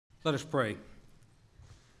Let us pray.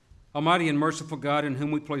 Almighty and merciful God, in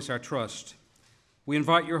whom we place our trust, we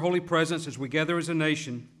invite your holy presence as we gather as a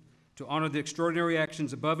nation to honor the extraordinary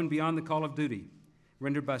actions above and beyond the call of duty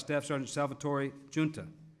rendered by Staff Sergeant Salvatore Giunta,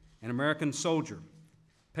 an American soldier,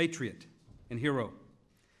 patriot, and hero.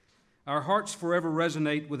 Our hearts forever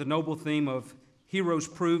resonate with the noble theme of heroes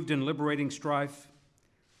proved in liberating strife,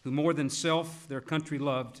 who more than self their country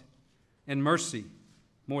loved, and mercy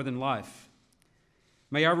more than life.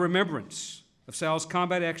 May our remembrance of Sal's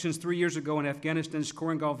combat actions 3 years ago in Afghanistan's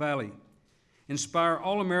Korengal Valley inspire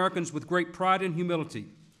all Americans with great pride and humility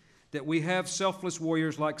that we have selfless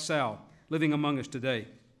warriors like Sal living among us today.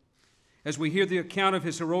 As we hear the account of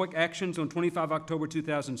his heroic actions on 25 October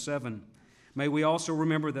 2007, may we also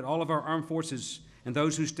remember that all of our armed forces and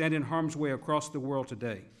those who stand in harm's way across the world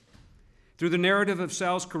today. Through the narrative of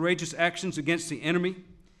Sal's courageous actions against the enemy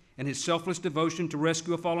and his selfless devotion to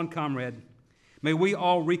rescue a fallen comrade, may we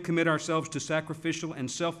all recommit ourselves to sacrificial and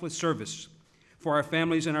selfless service for our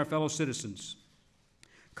families and our fellow citizens.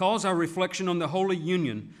 Cause our reflection on the holy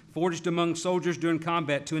union forged among soldiers during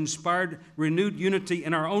combat to inspire renewed unity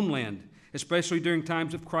in our own land, especially during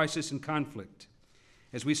times of crisis and conflict.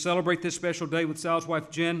 As we celebrate this special day with Sal's wife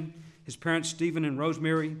Jen, his parents Stephen and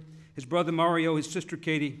Rosemary, his brother Mario, his sister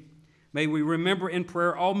Katie, may we remember in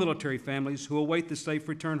prayer all military families who await the safe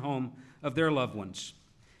return home of their loved ones.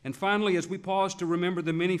 And finally, as we pause to remember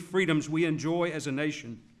the many freedoms we enjoy as a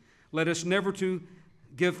nation, let us never to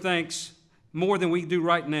give thanks more than we do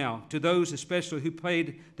right now to those especially who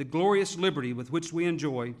paid the glorious liberty with which we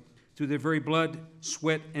enjoy through their very blood,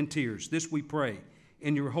 sweat, and tears. This we pray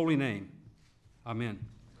in your holy name. Amen.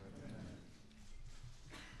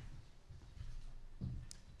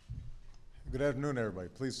 Good afternoon, everybody.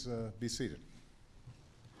 Please be seated.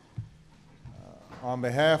 On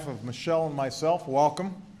behalf of Michelle and myself,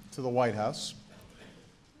 welcome to the White House.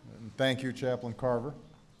 And thank you, Chaplain Carver,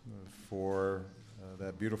 for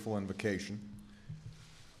that beautiful invocation.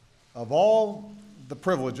 Of all the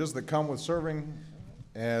privileges that come with serving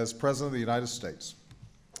as President of the United States,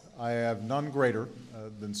 I have none greater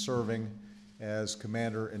than serving as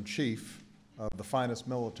Commander-in-Chief of the finest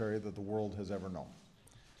military that the world has ever known.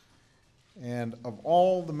 And of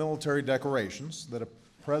all the military decorations that a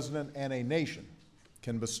president and a nation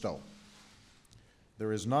can bestow,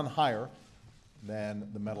 there is none higher than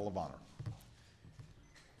the Medal of Honor.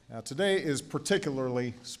 Now, today is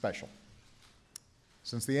particularly special.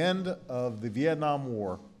 Since the end of the Vietnam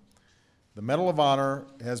War, the Medal of Honor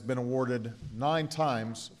has been awarded 9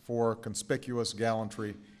 times for conspicuous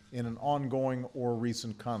gallantry in an ongoing or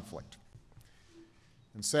recent conflict.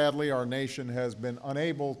 And sadly, our nation has been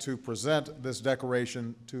unable to present this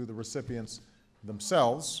decoration to the recipients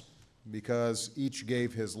themselves because each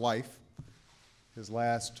gave his life, his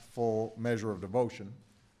last full measure of devotion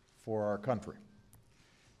for our country.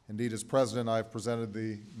 Indeed, as President, I've presented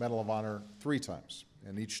the Medal of Honor 3 times,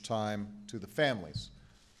 and each time to the families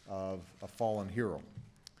of a fallen hero.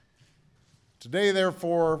 Today,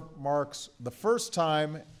 therefore, marks the first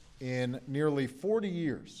time in nearly 40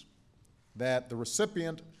 years that the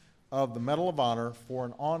recipient of the Medal of Honor for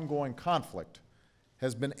an ongoing conflict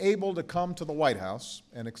has been able to come to the White House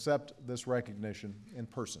and accept this recognition in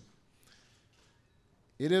person.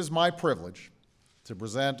 It is my privilege to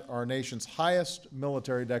present our nation's highest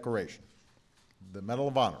military decoration, the Medal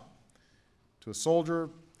of Honor, to a soldier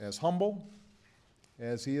as humble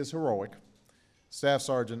as he is heroic, Staff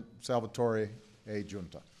Sergeant Salvatore A.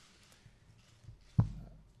 Giunta.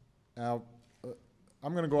 Now,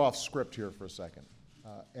 I'm going to go off script here for a second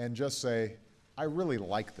and just say, I really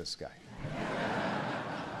like this guy.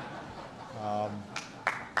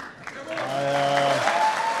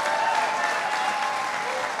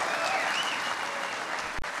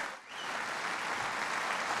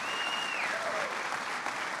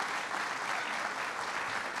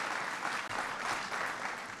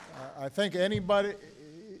 I think anybody,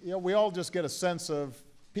 we all just get a sense of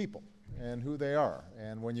people and who they are.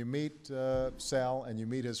 And when you meet Sal and you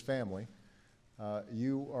meet his family,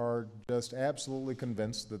 you are just absolutely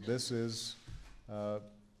convinced that this is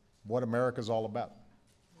what America's all about.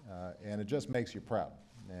 And it just makes you proud.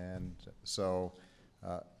 And so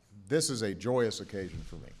this is a joyous occasion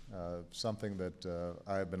for me, something that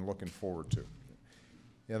I have been looking forward to.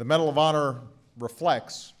 The Medal of Honor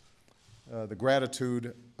reflects the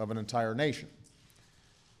gratitude of an entire nation.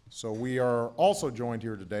 So we are also joined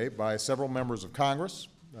here today by several members of Congress,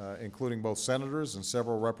 including both senators and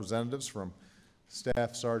several representatives from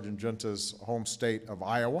Staff Sergeant Giunta's home state of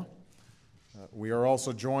Iowa. We are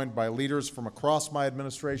also joined by leaders from across my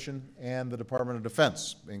administration and the Department of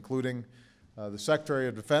Defense, including the Secretary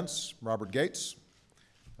of Defense, Robert Gates,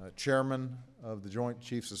 Chairman of the Joint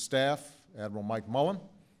Chiefs of Staff, Admiral Mike Mullen.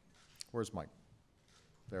 Where's Mike?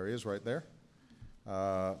 There he is, right there.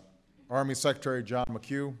 Army Secretary John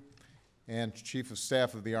McHugh, and Chief of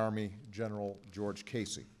Staff of the Army, General George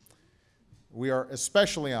Casey. We are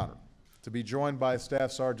especially honored to be joined by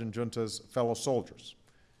Staff Sergeant Giunta's fellow soldiers,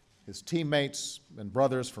 his teammates and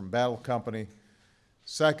brothers from Battle Company,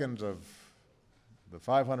 2nd of the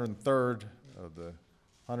 503rd of the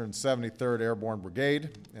 173rd Airborne Brigade,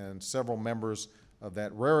 and several members of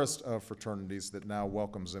that rarest of fraternities that now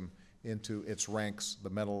welcomes him into its ranks, the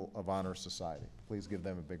Medal of Honor Society. Please give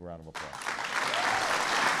them a big round of applause.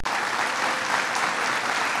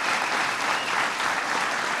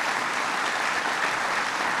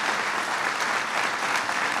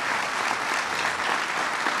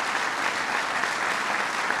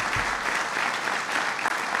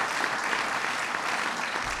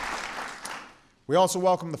 We also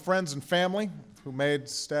welcome the friends and family who made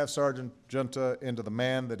Staff Sergeant Giunta into the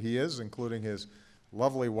man that he is, including his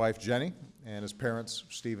lovely wife, Jenny, and his parents,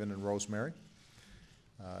 Stephen and Rosemary,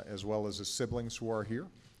 as well as his siblings who are here.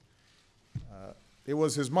 It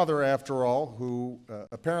was his mother, after all, who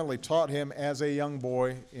apparently taught him as a young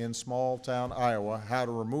boy in small-town Iowa how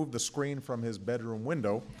to remove the screen from his bedroom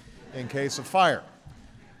window in case of fire.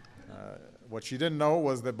 What she didn't know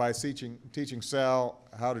was that by teaching Sal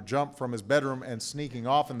how to jump from his bedroom and sneaking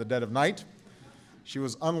off in the dead of night, she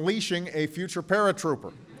was unleashing a future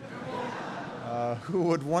paratrooper who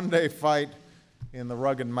would one day fight in the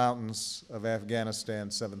rugged mountains of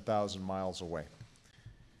Afghanistan, 7,000 miles away.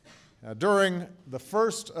 During the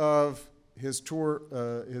first of his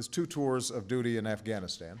two tours of duty in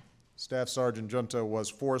Afghanistan, Staff Sergeant Giunta was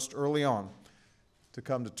forced early on to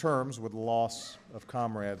come to terms with the loss of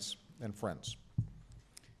comrades and friends.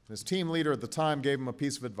 His team leader at the time gave him a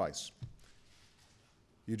piece of advice.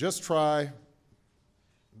 You just got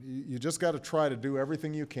to try to do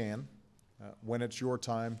everything you can when it's your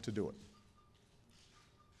time to do it.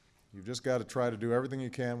 You've just got to try to do everything you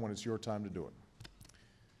can when it's your time to do it.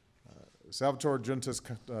 Salvatore Giunta's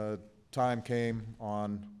time came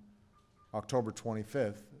on October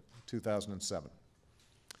 25th, 2007.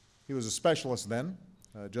 He was a specialist then,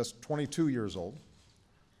 just 22 years old.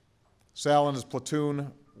 Sal and his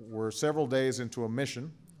platoon were several days into a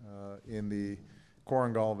mission in the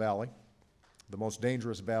Korengal Valley, the most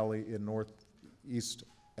dangerous valley in northeast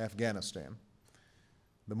Afghanistan.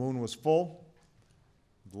 The moon was full.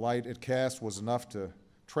 The light it cast was enough to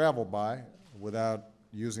travel by without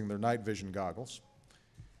using their night vision goggles.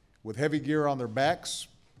 With heavy gear on their backs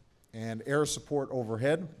and air support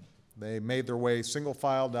overhead, they made their way single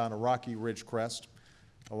file down a rocky ridge crest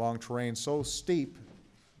along terrain so steep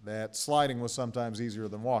that sliding was sometimes easier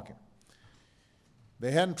than walking. They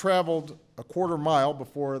hadn't traveled a quarter mile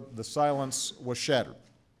before the silence was shattered.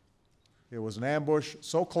 It was an ambush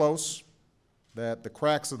so close that the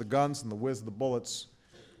cracks of the guns and the whiz of the bullets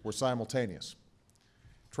were simultaneous.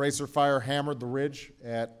 Tracer fire hammered the ridge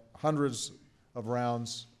at hundreds of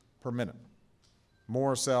rounds per minute.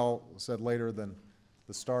 More, Sal said later, than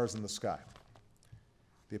the stars in the sky.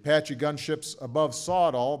 The Apache gunships above saw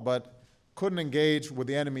it all, but couldn't engage with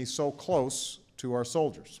the enemy so close to our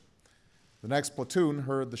soldiers. The next platoon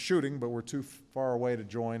heard the shooting, but were too far away to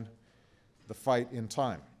join the fight in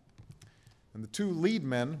time. And the two lead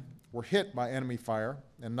men were hit by enemy fire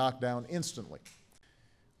and knocked down instantly.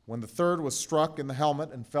 When the third was struck in the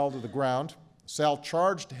helmet and fell to the ground, Sal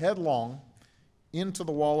charged headlong into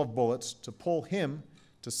the wall of bullets to pull him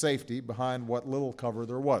to safety behind what little cover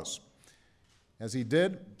there was. As he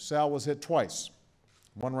did, Sal was hit twice,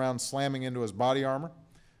 one round slamming into his body armor,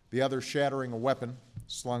 the other shattering a weapon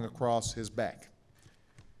slung across his back.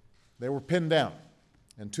 They were pinned down,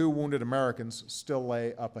 and two wounded Americans still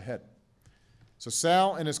lay up ahead. So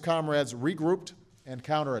Sal and his comrades regrouped and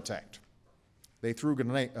counterattacked. They threw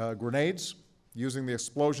grenades, using the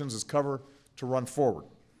explosions as cover to run forward,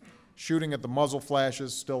 shooting at the muzzle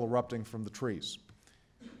flashes still erupting from the trees.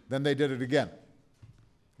 Then they did it again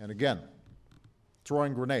and again,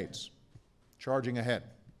 throwing grenades, charging ahead.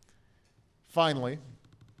 Finally,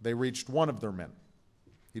 they reached one of their men.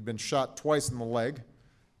 He'd been shot twice in the leg,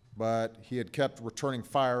 but he had kept returning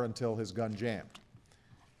fire until his gun jammed.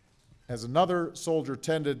 As another soldier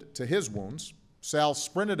tended to his wounds, Sal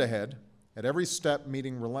sprinted ahead, at every step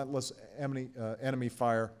meeting relentless enemy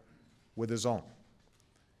fire with his own.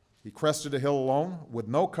 He crested a hill alone, with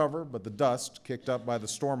no cover but the dust kicked up by the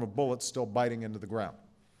storm of bullets still biting into the ground.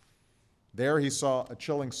 There he saw a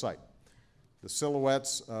chilling sight, the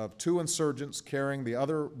silhouettes of two insurgents carrying the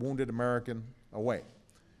other wounded American away,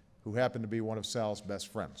 who happened to be one of Sal's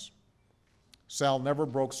best friends. Sal never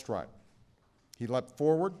broke stride. He leapt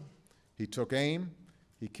forward, he took aim,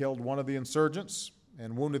 he killed one of the insurgents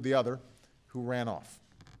and wounded the other, who ran off.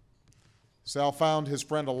 Sal found his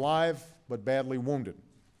friend alive but badly wounded.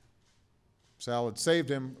 Sal had saved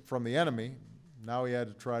him from the enemy. Now he had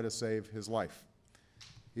to try to save his life.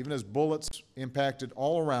 Even as bullets impacted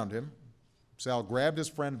all around him, Sal grabbed his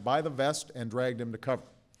friend by the vest and dragged him to cover.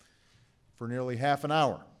 For nearly half an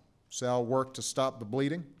hour, Sal worked to stop the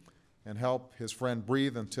bleeding and help his friend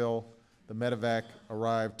breathe until the medevac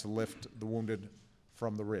arrived to lift the wounded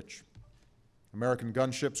from the ridge. American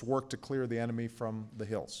gunships worked to clear the enemy from the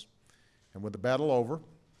hills. And with the battle over,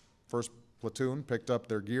 1st Platoon picked up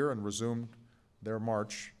their gear and resumed their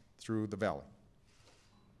march through the valley.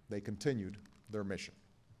 They continued their mission.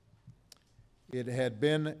 It had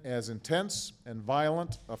been as intense and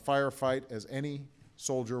violent a firefight as any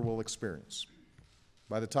soldier will experience.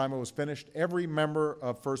 By the time it was finished, every member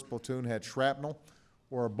of 1st Platoon had shrapnel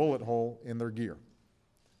or a bullet hole in their gear.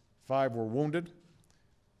 5 were wounded,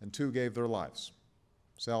 and 2 gave their lives.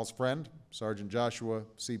 Sal's friend, Sergeant Joshua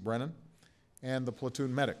C. Brennan, and the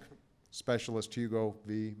platoon medic, Specialist Hugo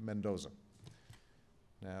V. Mendoza.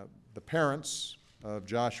 Now, the parents of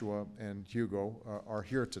Joshua and Hugo are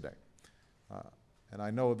here today. And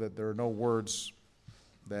I know that there are no words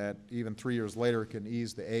that even 3 years later can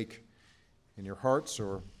ease the ache in your hearts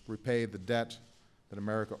or repay the debt that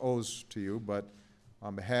America owes to you, but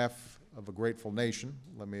on behalf of a grateful nation,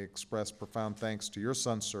 let me express profound thanks to your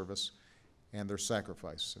son's service and their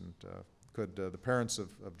sacrifice. And could the parents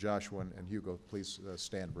of Joshua and Hugo please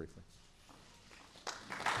stand briefly.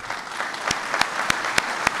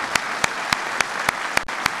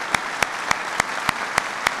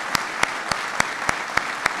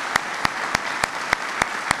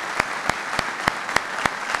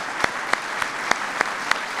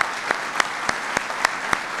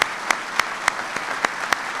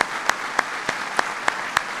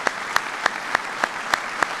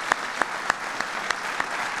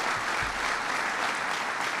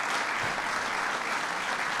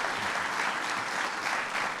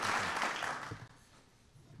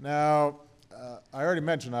 Now, I already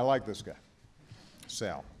mentioned I like this guy,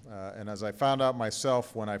 Sal. And as I found out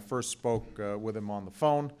myself when I first spoke with him on the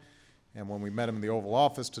phone and when we met him in the Oval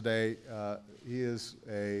Office today, he is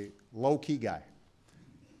a low-key guy,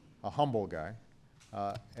 a humble guy,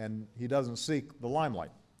 and he doesn't seek the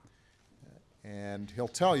limelight. And he'll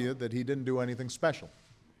tell you that he didn't do anything special,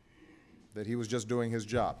 that he was just doing his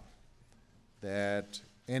job, that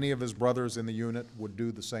any of his brothers in the unit would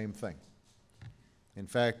do the same thing. In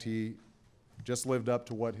fact, he just lived up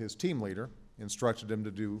to what his team leader instructed him to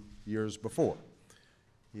do years before.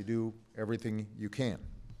 You do everything you can.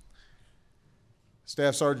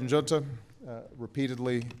 Staff Sergeant Giunta,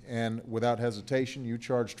 repeatedly and without hesitation, you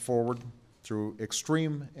charged forward through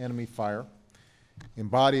extreme enemy fire,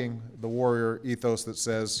 embodying the warrior ethos that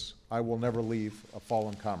says, "I will never leave a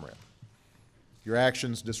fallen comrade." Your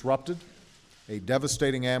actions disrupted a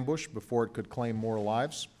devastating ambush before it could claim more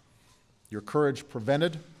lives. Your courage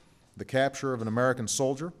prevented the capture of an American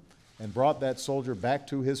soldier and brought that soldier back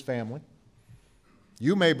to his family.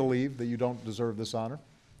 You may believe that you don't deserve this honor,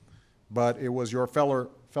 but it was your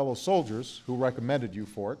fellow soldiers who recommended you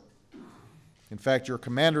for it. In fact, your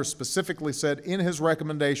commander specifically said in his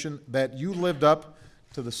recommendation that you lived up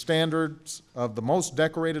to the standards of the most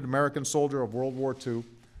decorated American soldier of World War II,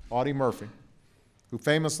 Audie Murphy, who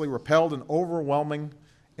famously repelled an overwhelming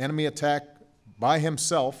enemy attack by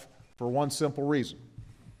himself for one simple reason: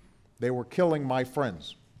 they were killing my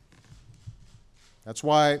friends. That's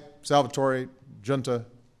why Salvatore Giunta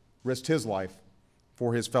risked his life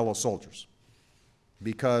for his fellow soldiers,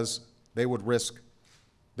 because they would risk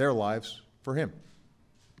their lives for him.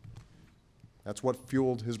 That's what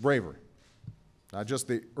fueled his bravery. Not just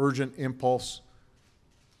the urgent impulse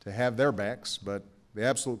to have their backs, but the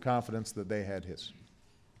absolute confidence that they had his.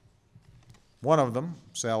 One of them,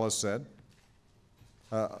 Sal has said,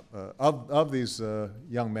 of these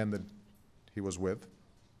young men that he was with,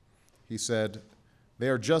 he said, "They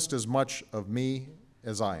are just as much of me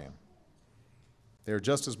as I am. They are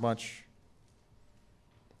just as much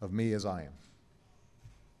of me as I am."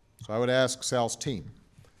 So I would ask Sal's team,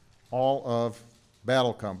 all of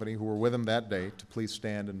Battle Company who were with him that day, to please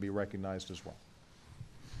stand and be recognized as well.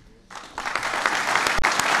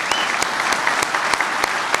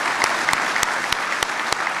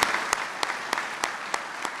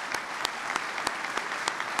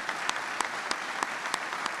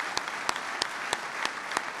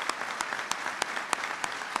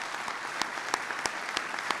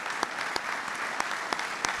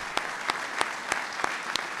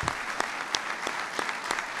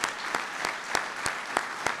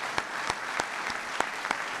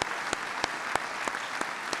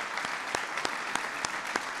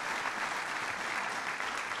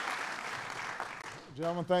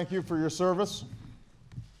 Gentlemen, thank you for your service.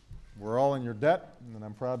 We're all in your debt, and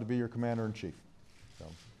I'm proud to be your Commander-in-Chief. So,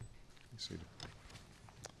 be seated.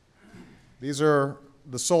 These are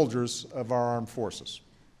the soldiers of our armed forces,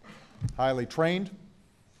 highly trained,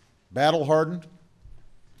 battle-hardened,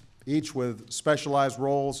 each with specialized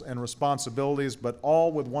roles and responsibilities, but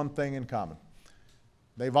all with one thing in common.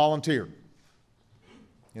 They volunteered.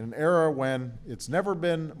 In an era when it's never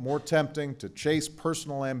been more tempting to chase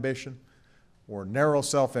personal ambition or narrow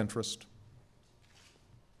self-interest,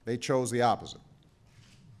 they chose the opposite.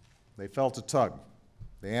 They felt a tug.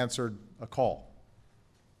 They answered a call.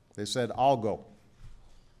 They said, "I'll go."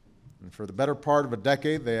 And for the better part of a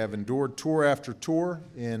decade, they have endured tour after tour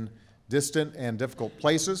in distant and difficult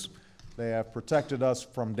places. They have protected us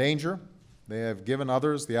from danger. They have given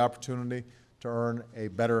others the opportunity to earn a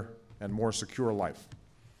better and more secure life.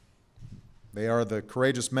 They are the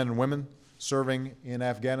courageous men and women serving in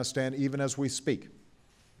Afghanistan even as we speak.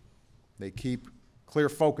 They keep clear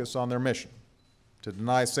focus on their mission: to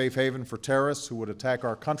deny safe haven for terrorists who would attack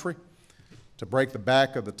our country, to break the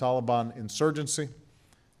back of the Taliban insurgency,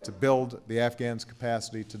 to build the Afghans'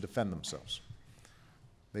 capacity to defend themselves.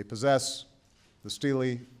 They possess the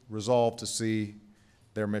steely resolve to see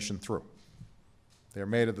their mission through. They are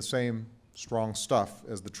made of the same strong stuff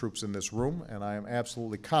as the troops in this room, and I am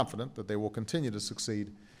absolutely confident that they will continue to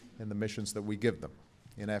succeed in the missions that we give them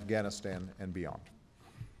in Afghanistan and beyond.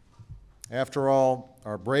 After all,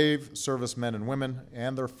 our brave servicemen and women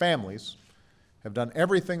and their families have done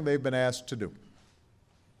everything they've been asked to do.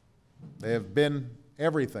 They have been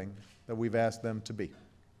everything that we've asked them to be.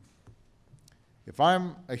 If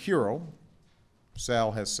I'm a hero,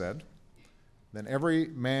 Sal has said, then every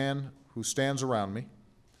man who stands around me,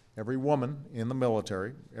 every woman in the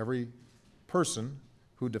military, every person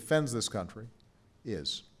who defends this country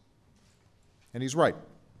is. And he's right.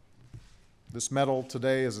 This medal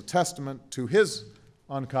today is a testament to his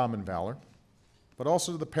uncommon valor, but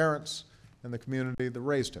also to the parents and the community that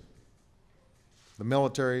raised him, the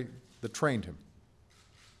military that trained him,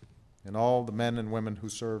 and all the men and women who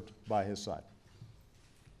served by his side.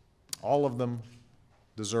 All of them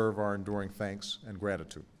deserve our enduring thanks and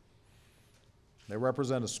gratitude. They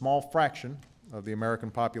represent a small fraction of the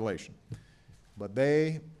American population, but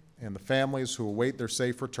they and the families who await their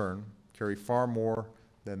safe return carry far more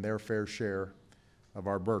than their fair share of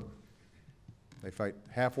our burden. They fight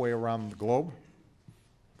halfway around the globe,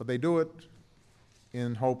 but they do it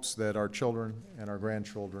in hopes that our children and our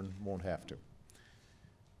grandchildren won't have to.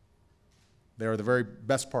 They are the very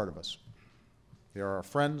best part of us. They are our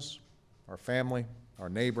friends, our family, our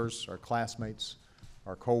neighbors, our classmates,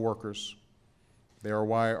 our co-workers. They are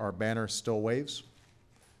why our banner still waves,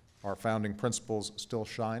 our founding principles still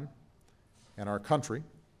shine, and our country,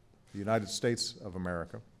 the United States of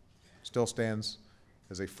America, still stands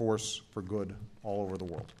as a force for good all over the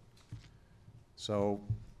world. So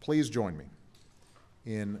please join me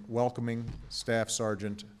in welcoming Staff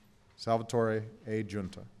Sergeant Salvatore A.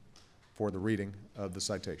 Giunta for the reading of the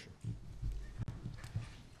citation.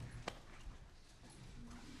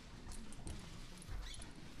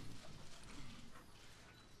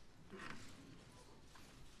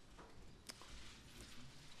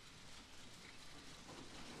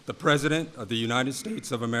 The President of the United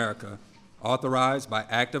States of America, authorized by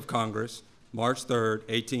Act of Congress, March 3,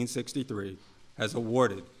 1863, has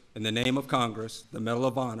awarded, in the name of Congress, the Medal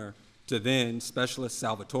of Honor to then Specialist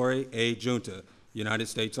Salvatore A. Giunta, United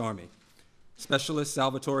States Army. Specialist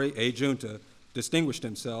Salvatore A. Giunta distinguished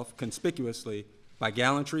himself conspicuously by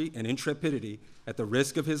gallantry and intrepidity at the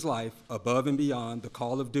risk of his life above and beyond the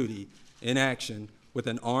call of duty in action with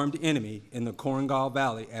an armed enemy in the Korengal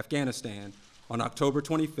Valley, Afghanistan, on October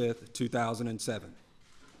 25, 2007.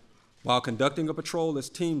 While conducting a patrol as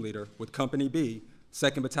team leader with Company B,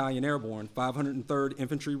 2nd Battalion Airborne, 503rd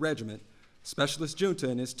Infantry Regiment, Specialist Giunta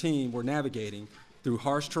and his team were navigating through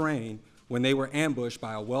harsh terrain when they were ambushed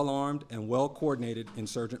by a well-armed and well-coordinated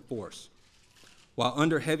insurgent force. While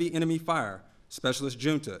under heavy enemy fire, Specialist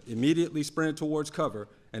Giunta immediately sprinted towards cover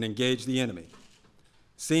and engaged the enemy.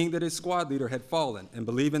 Seeing that his squad leader had fallen and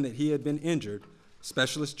believing that he had been injured,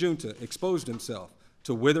 Specialist Giunta exposed himself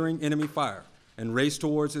to withering enemy fire and raced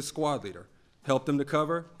towards his squad leader, helped him to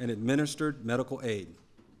cover, and administered medical aid.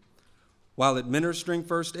 While administering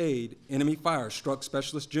first aid, enemy fire struck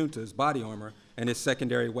Specialist Giunta's body armor and his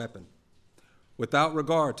secondary weapon. Without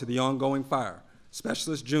regard to the ongoing fire,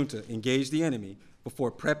 Specialist Giunta engaged the enemy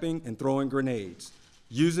before prepping and throwing grenades,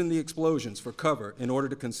 using the explosions for cover in order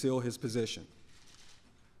to conceal his position.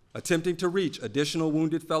 Attempting to reach additional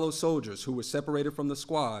wounded fellow soldiers who were separated from the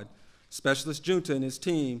squad, Specialist Giunta and his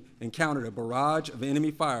team encountered a barrage of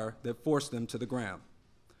enemy fire that forced them to the ground.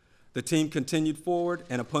 The team continued forward,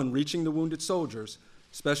 and upon reaching the wounded soldiers,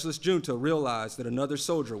 Specialist Giunta realized that another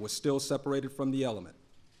soldier was still separated from the element.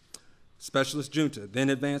 Specialist Giunta then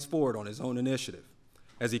advanced forward on his own initiative.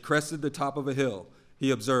 As he crested the top of a hill,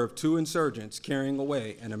 he observed two insurgents carrying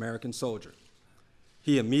away an American soldier.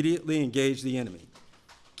 He immediately engaged the enemy,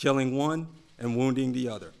 killing one and wounding the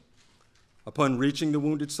other. Upon reaching the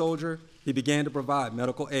wounded soldier, he began to provide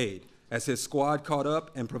medical aid as his squad caught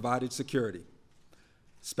up and provided security.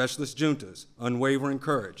 Specialist Giunta's unwavering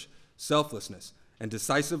courage, selflessness, and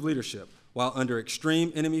decisive leadership while under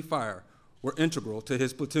extreme enemy fire were integral to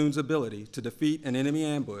his platoon's ability to defeat an enemy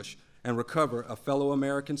ambush and recover a fellow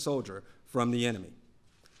American soldier from the enemy.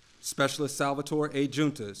 Specialist Salvatore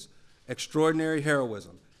Giunta's extraordinary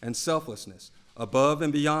heroism and selflessness above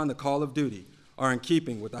and beyond the call of duty are in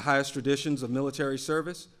keeping with the highest traditions of military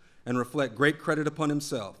service and reflect great credit upon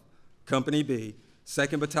himself, Company B,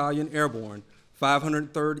 2nd Battalion Airborne,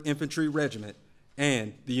 503rd Infantry Regiment,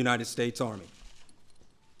 and the United States Army.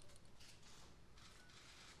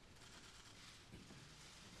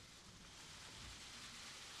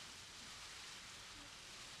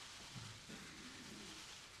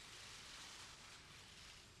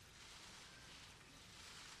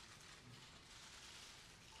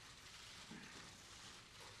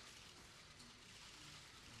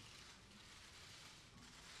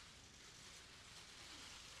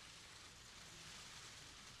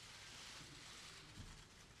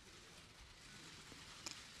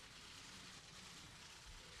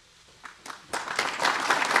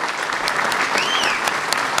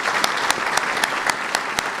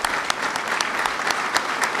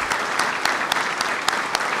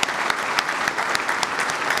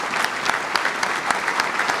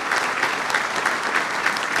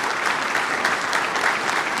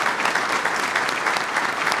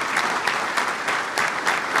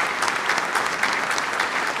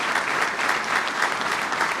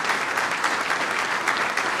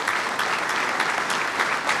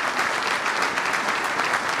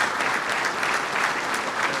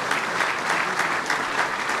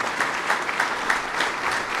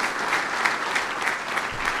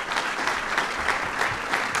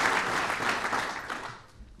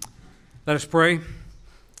 Let us pray.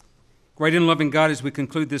 Great and loving God, as we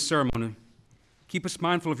conclude this ceremony, keep us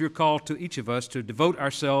mindful of your call to each of us to devote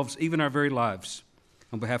ourselves, even our very lives,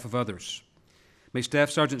 on behalf of others. May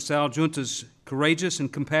Staff Sergeant Sal Giunta's courageous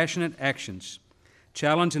and compassionate actions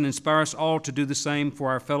challenge and inspire us all to do the same for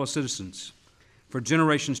our fellow citizens, for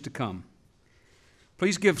generations to come.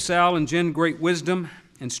 Please give Sal and Jen great wisdom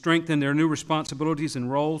and strength in their new responsibilities and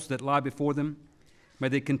roles that lie before them. May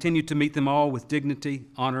they continue to meet them all with dignity,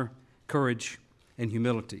 honor, courage, and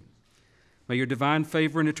humility. May your divine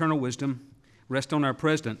favor and eternal wisdom rest on our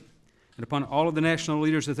President and upon all of the national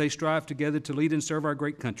leaders as they strive together to lead and serve our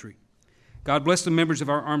great country. God bless the members of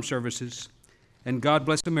our armed services, and God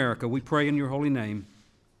bless America. We pray in your holy name.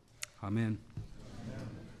 Amen.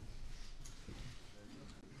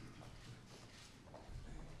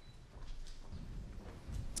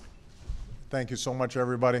 Thank you so much,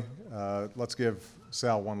 everybody. Let's give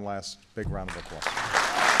Sal one last big round of applause.